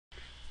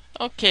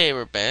Okay,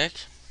 we're back.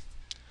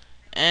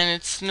 And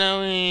it's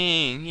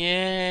snowing!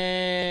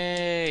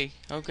 Yay!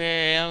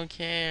 Okay, I don't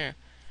care.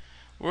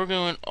 We're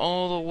going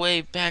all the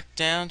way back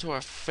down to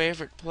our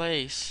favorite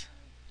place.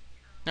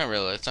 Not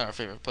really, it's not our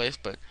favorite place,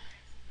 but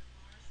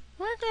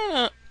we're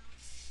gonna...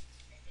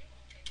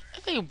 I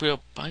think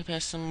we'll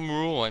bypass some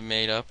rule I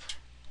made up.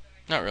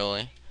 Not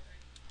really.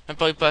 I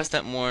bypass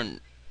that more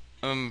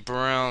in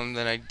Brown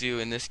than I do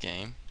in this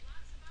game.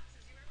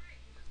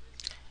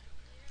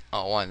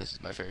 Oh, one, this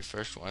is my very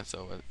first one,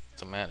 so it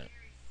doesn't matter.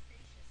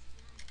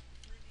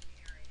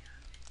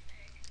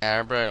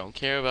 Abra, I don't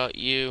care about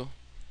you.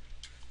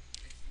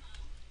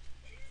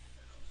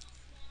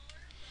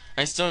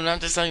 I still am not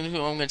deciding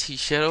who I'm gonna teach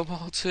Shadow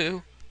Ball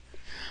to.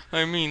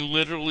 I mean,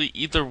 literally,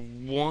 either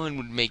one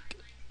would make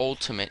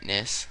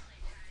ultimateness.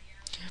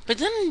 But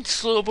then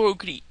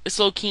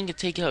Slow King could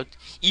take out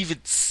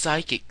even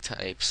psychic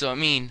types. So I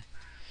mean,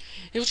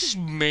 it would just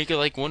make it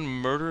like one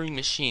murdering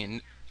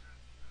machine.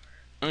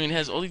 I mean, it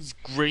has all these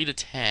great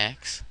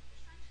attacks.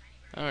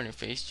 I already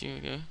faced you.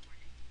 Okay.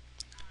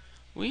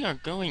 We are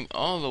going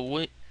all the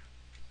way.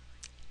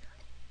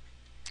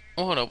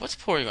 Oh, hold up. What's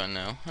Porygon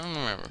now? I don't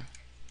remember.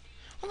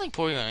 I don't think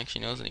Porygon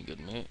actually knows any good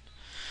move.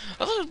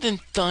 Other than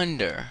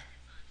Thunder,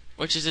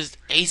 which is his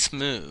ace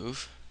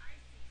move.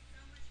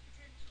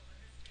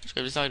 Let's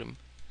grab this item.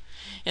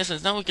 Yeah,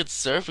 since now we could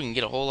surf, we can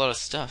get a whole lot of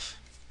stuff.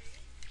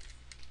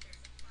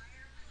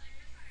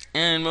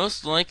 And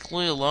most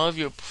likely a lot of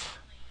your...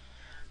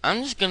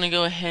 I'm just gonna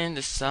go ahead and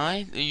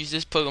decide to use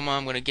this Pokemon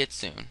I'm gonna get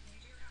soon.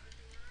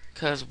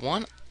 Cause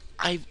one,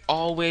 I've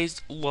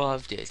always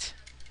loved it.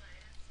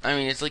 I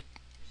mean, it's like...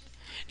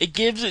 It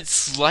gives it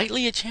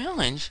slightly a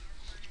challenge.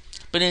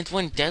 But it's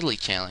one deadly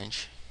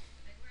challenge.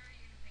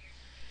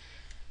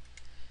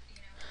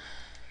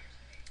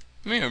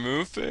 Mirror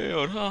move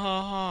failed, ha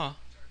ha ha.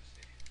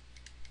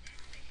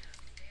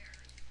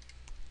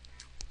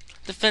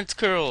 Defense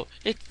curl,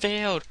 it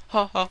failed,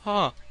 ha ha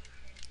ha.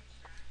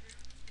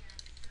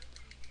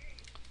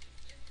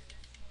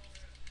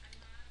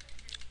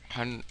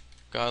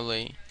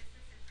 Ungodly.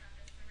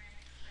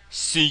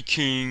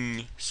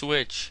 Seeking.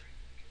 Switch.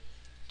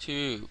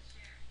 2.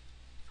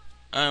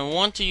 I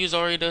want to use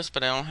Ariados,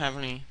 but I don't have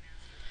any.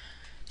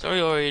 Sorry,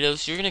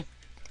 Ariados,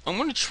 I'm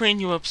gonna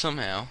train you up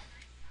somehow.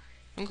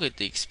 I'm gonna get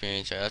the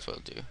experience, yeah, that's what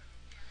I'll do.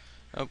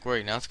 Oh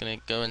great, now it's gonna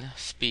go in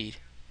speed.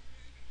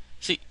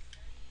 See,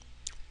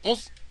 well,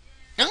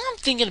 now I'm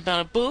thinking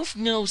about it, both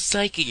know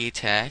psychic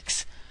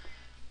attacks.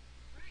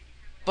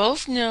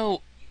 Both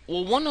know,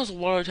 well, one knows a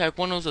water attack,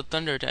 one knows a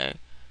thunder attack.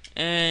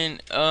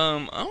 And,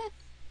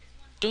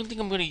 don't think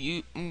I'm gonna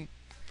use,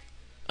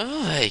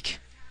 like,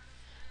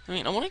 I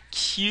mean, I wanna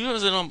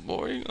use it on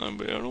Porygon,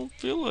 but I don't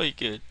feel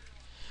like it.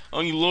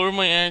 Oh, you lower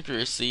my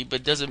accuracy,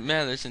 but doesn't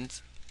matter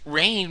since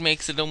range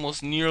makes it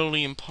almost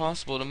nearly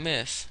impossible to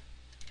miss.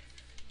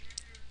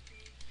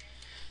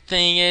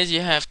 Thing is,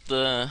 you have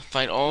to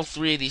fight all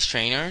 3 of these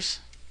trainers.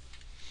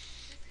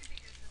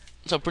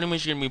 So pretty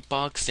much you're gonna be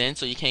boxed in,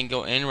 so you can't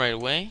go in right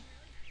away.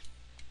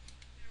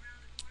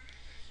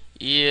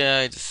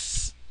 Yeah, I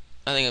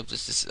think I've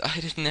just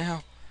decided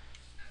now.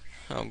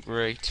 Oh,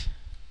 great.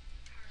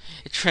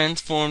 It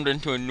transformed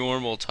into a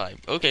normal type.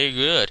 Okay,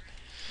 good.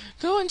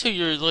 Go into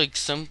your, like,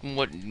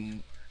 somewhat...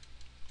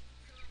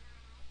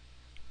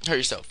 Hurt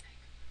yourself.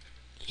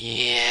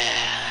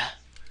 Yeah.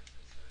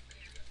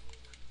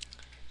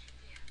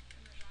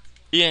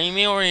 Yeah, you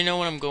may already know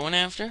what I'm going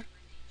after.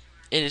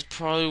 It is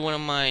probably one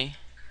of my...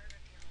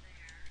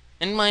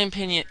 In my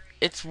opinion,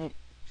 it's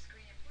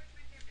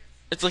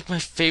like my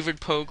favorite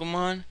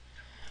Pokemon,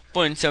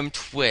 but in some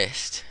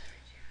twist.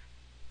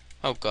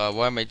 Oh god,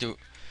 why am I doing...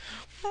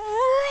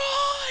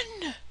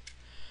 Run!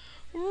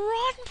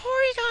 Run,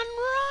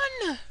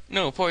 Porygon, run!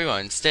 No,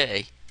 Porygon,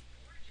 stay.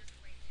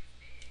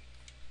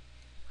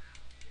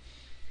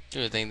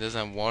 Good thing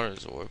doesn't have Water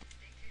Absorb.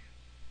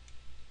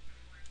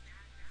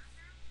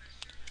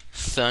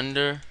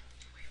 Thunder.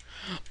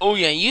 Oh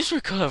yeah, use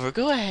Recover.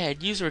 Go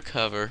ahead, use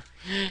Recover.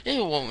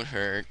 It won't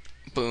hurt.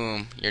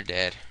 Boom, you're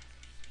dead.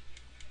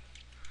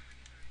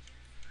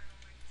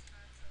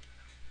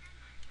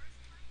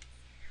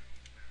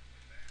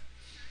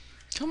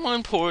 Come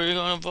on,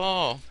 Porygon,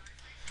 evolve.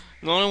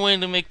 The only way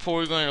to make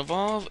Porygon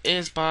evolve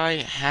is by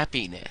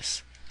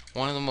happiness.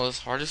 One of the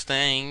most hardest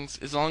things,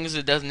 as long as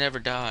it doesn't ever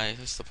die,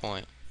 that's the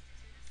point.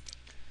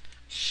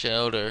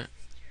 Shelter.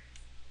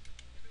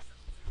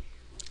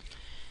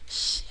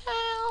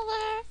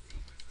 Shelter.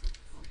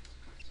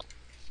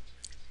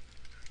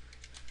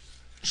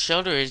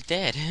 Shelter is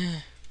dead.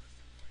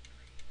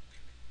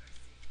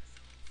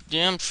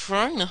 Yeah, I'm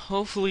trying to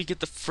hopefully get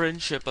the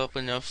friendship up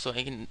enough so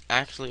I can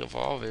actually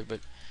evolve it,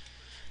 but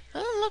it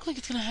doesn't look like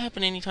it's gonna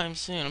happen anytime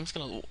soon. I'm just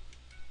gonna...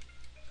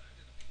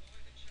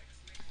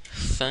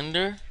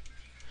 Thunder?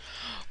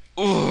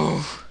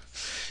 Ooh!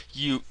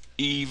 You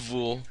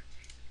evil...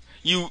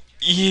 You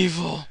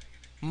evil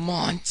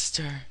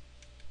monster.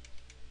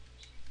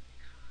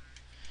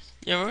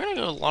 Yeah, we're gonna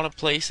go a lot of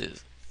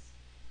places.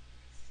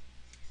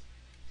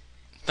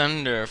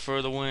 Thunder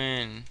for the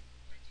win.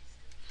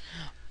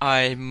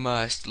 I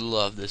must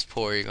love this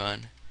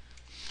Porygon.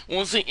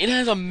 Well, see, it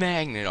has a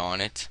magnet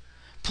on it.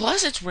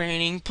 Plus it's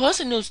raining. Plus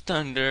it knows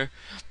thunder.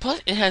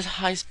 Plus it has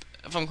high.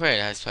 If I'm correct,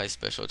 it has high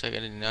special attack. I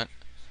did not.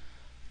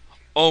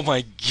 Oh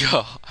my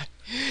god!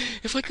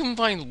 If I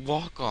combine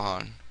Walk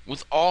On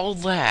with all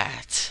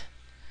that,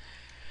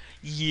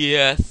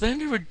 yeah,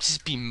 Thunder would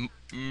just be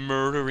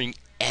murdering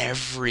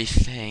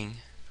everything.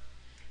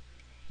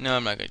 No,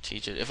 I'm not gonna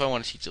teach it. If I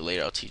want to teach it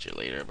later, I'll teach it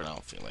later, but I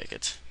don't feel like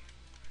it.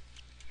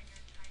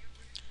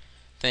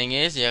 Thing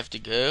is, you have to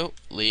go,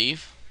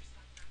 leave.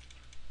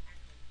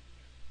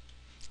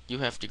 You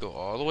have to go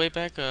all the way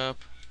back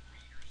up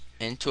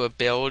into a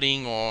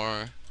building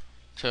or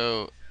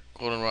to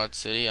Goldenrod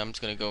City. I'm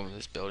just gonna go into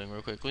this building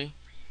real quickly.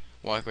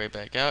 Walk right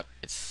back out.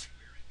 It's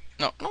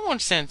no, I don't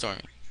want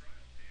Sandstorming.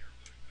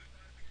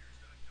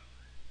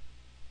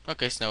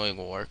 Okay, snowing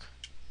will work.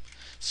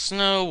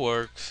 Snow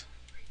works.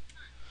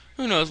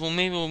 Who knows? Well,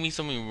 maybe we'll meet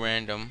something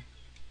random.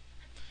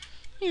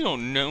 You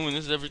don't know when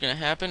this is ever gonna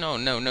happen. Oh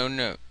no, no,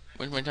 no.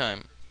 Where's my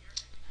time?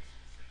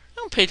 I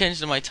don't pay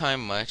attention to my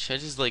time much. I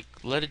just like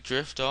let it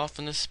drift off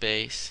into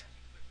space.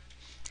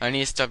 I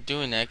need to stop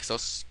doing that because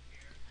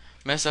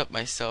I'll mess up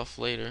myself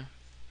later.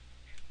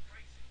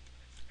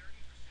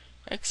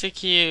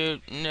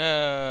 Execute.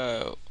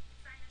 No.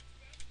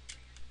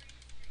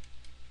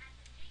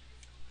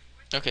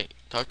 Okay,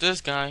 talk to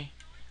this guy.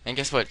 And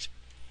guess what?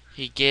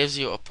 He gives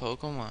you a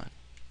Pokemon.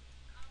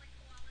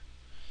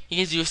 He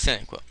gives you a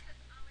Senequil.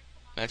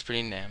 That's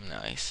pretty damn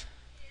nice.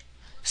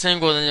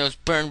 Senequil then knows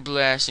Burn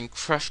Blast and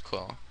Crush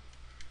Claw.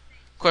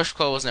 Crush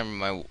Claw was never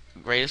my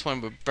greatest one,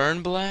 but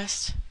Burn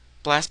Blast?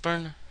 Blast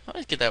Burn? I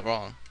always get that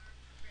wrong.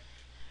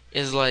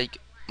 Is like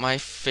my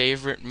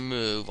favorite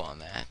move on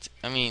that.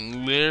 I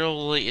mean,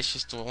 literally, it's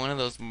just one of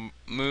those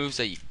moves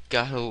that you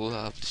gotta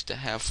love just to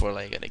have for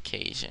like an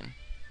occasion.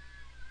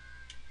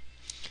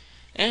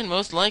 And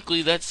most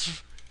likely,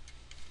 that's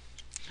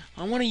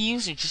I want to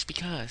use it just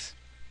because.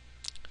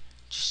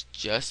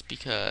 Just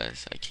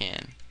because I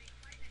can.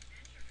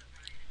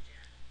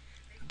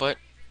 But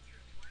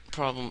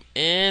problem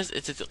is,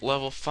 it's at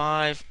level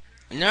 5.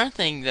 Another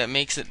thing that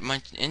makes it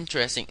much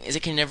interesting is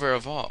it can never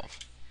evolve.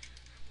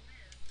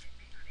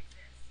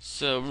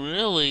 So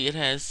really, it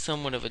has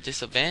somewhat of a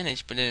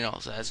disadvantage, but then it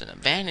also has an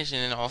advantage,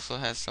 and it also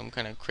has some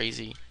kind of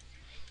crazy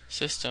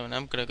system. And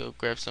I'm gonna go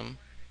grab some.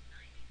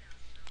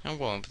 I'm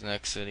going to the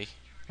next city.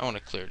 I want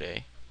a clear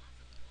day.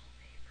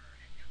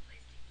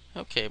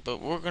 Okay,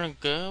 but we're gonna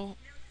go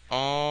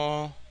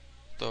all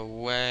the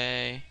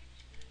way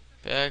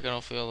back. I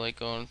don't feel like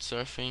going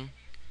surfing.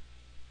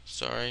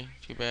 Sorry,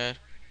 too bad.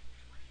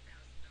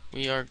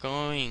 We are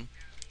going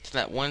to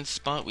that one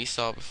spot we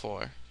saw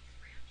before.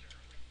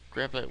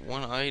 Grab that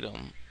one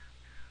item.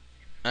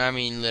 I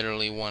mean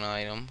literally one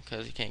item,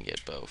 because you can't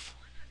get both.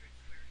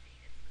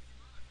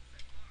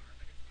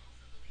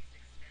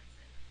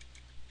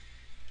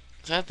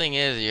 Sad thing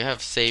is, you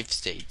have save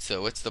state,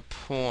 so what's the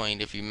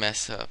point if you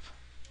mess up?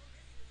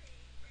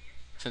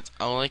 Since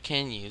all I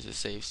can use is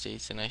save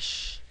states, and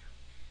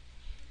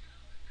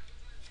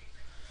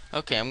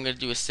Okay, I'm gonna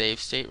do a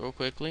save state real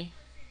quickly.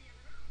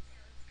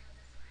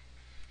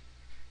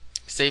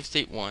 Save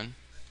state 1.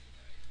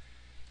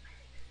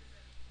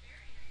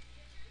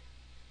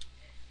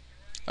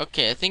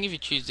 Okay, I think if you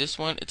choose this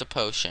one, it's a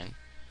potion.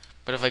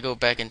 But if I go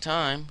back in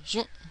time,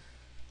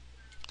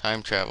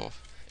 time travel.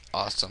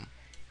 Awesome.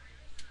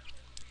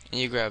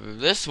 And you grab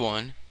this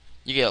one,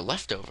 you get a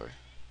leftover.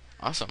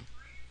 Awesome.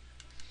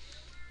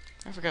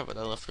 I forgot what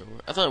that leftover.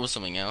 I thought it was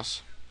something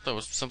else. I thought it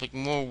was something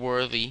more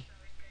worthy.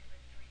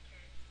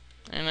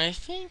 And I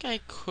think I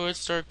could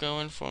start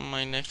going for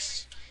my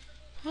next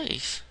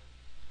place.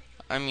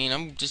 I mean,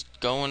 I'm just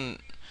going.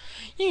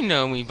 You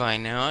know me by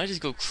now. I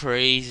just go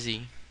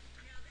crazy.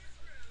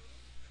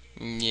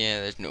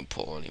 Yeah, there's no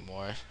poll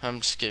anymore.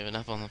 I'm just giving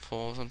up on the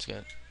polls. I'm just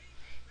gonna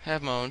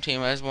have my own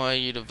team. I just wanted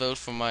you to vote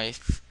for my.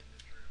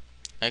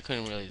 I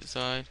couldn't really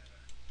decide.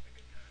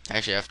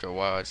 Actually, after a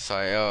while, I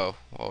decided, oh,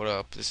 hold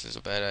up, this is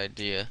a bad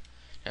idea.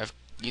 I have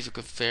to use a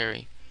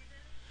Clefairy.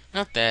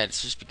 Not that,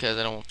 it's just because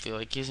I don't feel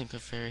like using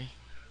Clefairy.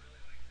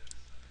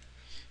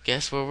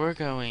 Guess where we're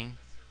going?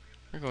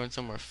 We're going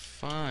somewhere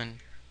fun.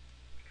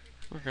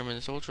 We're grabbing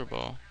this Ultra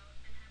Ball.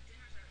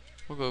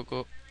 We're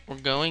going. We're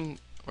going.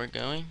 We're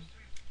going.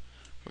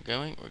 We're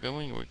going. We're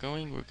going. We're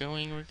going. We're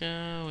going. We're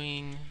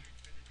going.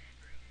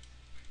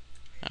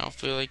 I don't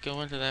feel like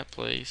going to that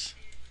place.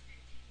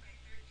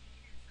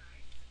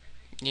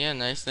 Yeah,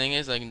 nice thing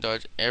is I can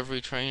dodge every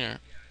trainer.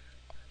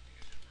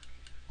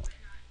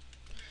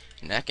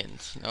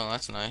 Neckens. Oh,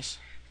 that's nice.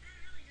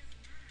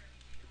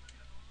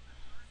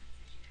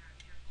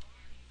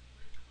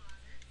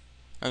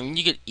 I mean,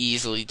 you could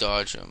easily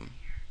dodge them.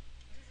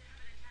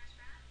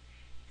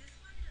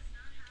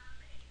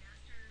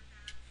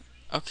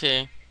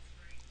 Okay.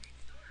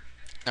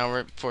 Now,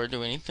 right before I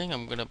do anything,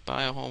 I'm gonna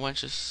buy a whole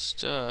bunch of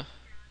stuff.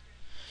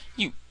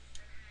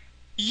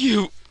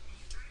 You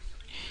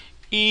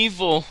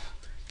evil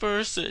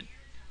person.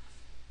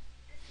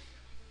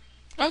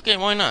 Okay,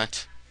 why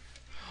not?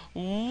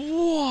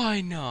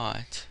 Why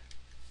not?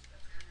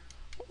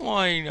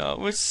 Why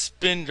not? Let's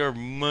spend our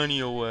money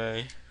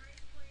away.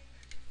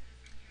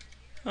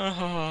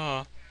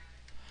 I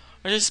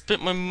just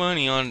spent my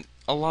money on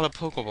a lot of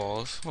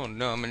Pokeballs. Oh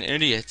no, I'm an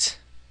idiot.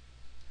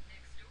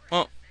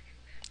 Well,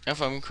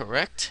 if I'm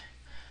correct,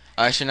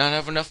 I should not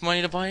have enough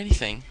money to buy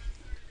anything.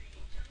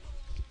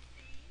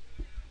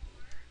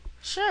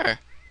 Sure.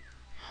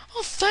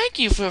 Oh, thank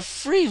you for a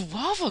free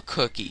lava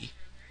cookie.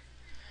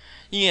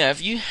 Yeah,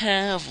 if you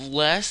have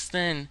less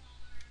than...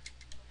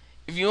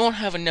 If you don't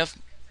have enough...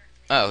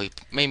 Oh, he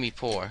made me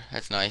poor.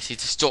 That's nice. He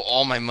just stole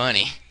all my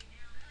money.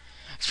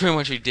 That's pretty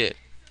much what he did.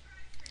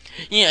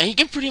 Yeah, he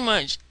can pretty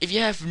much... If you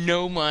have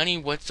no money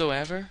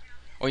whatsoever,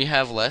 or you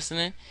have less than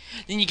it,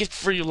 then you get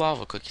free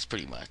lava cookies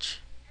pretty much.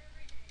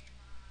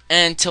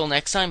 And until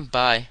next time,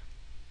 bye.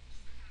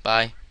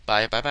 Bye.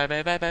 Bye, bye, bye,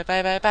 bye, bye, bye,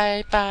 bye, bye,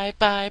 bye, bye,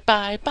 bye,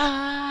 bye,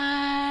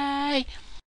 bye.